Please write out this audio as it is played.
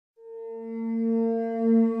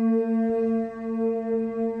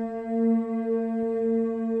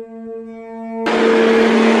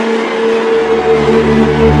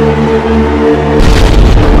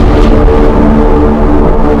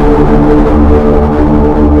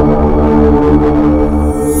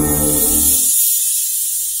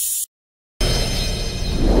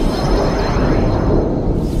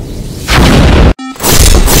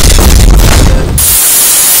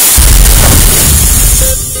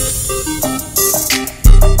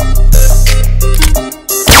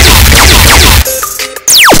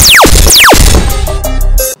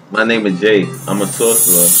My name is Jay. I'm a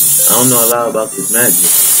sorcerer. I don't know a lot about this magic,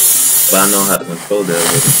 but I know how to control that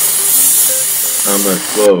with it. I'm an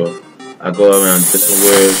explorer. I go around different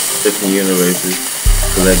worlds, different universes,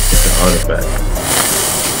 collect different artifacts.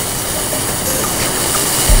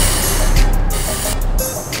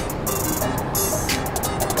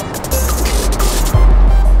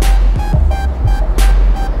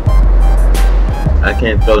 I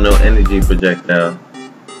can't throw no energy projectile,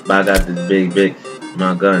 but I got this big bitch,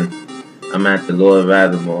 my gun. I'm at the Lord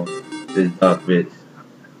Voldemort, this dark bitch,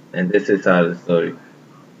 and this is how the story.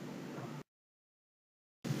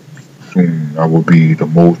 Soon I will be the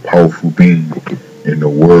most powerful being in the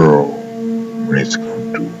world when it's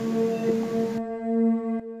come to.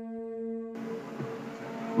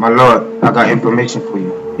 My lord, I got information for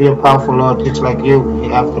you. He a powerful lord just like you,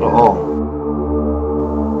 he after the all.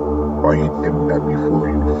 Why you tell me that before,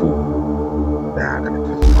 you fool? Now I gotta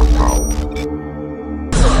test my power.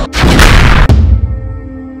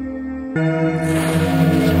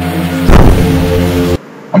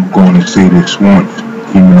 I'm going to say this once,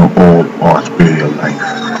 even though all are spare your life.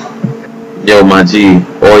 Yo, my G,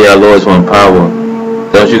 all y'all lords want power.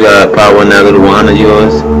 Don't you got power in that little wand of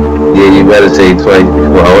yours? Yeah, you better say it twice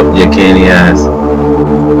before I whip your candy ass.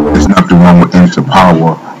 There's nothing wrong with instant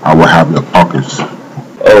power. I will have your pockets.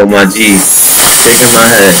 Oh, my G, shaking my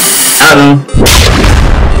head. Adam.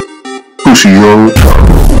 Pussy, yo.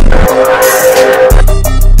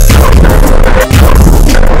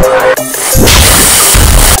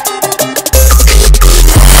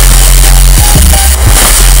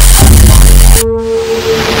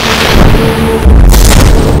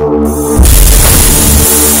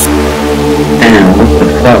 Damn, what the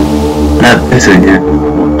fuck? Not this again.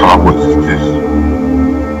 What power is this?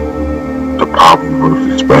 The power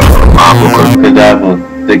versus spell. Cadaver,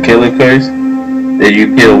 the killer curse? If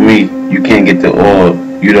you kill me, you can't get the orb.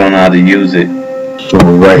 You don't know how to use it. So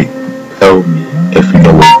right, tell me if you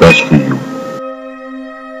know what's best for you.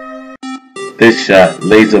 This shot,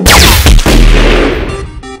 laser.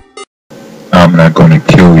 I'm not gonna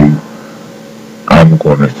kill you. I'm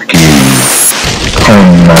gonna scare you.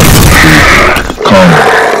 Come, my baby. Come.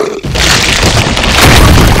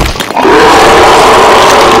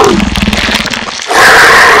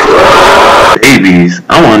 Babies,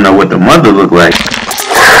 I wanna know what the mother look like.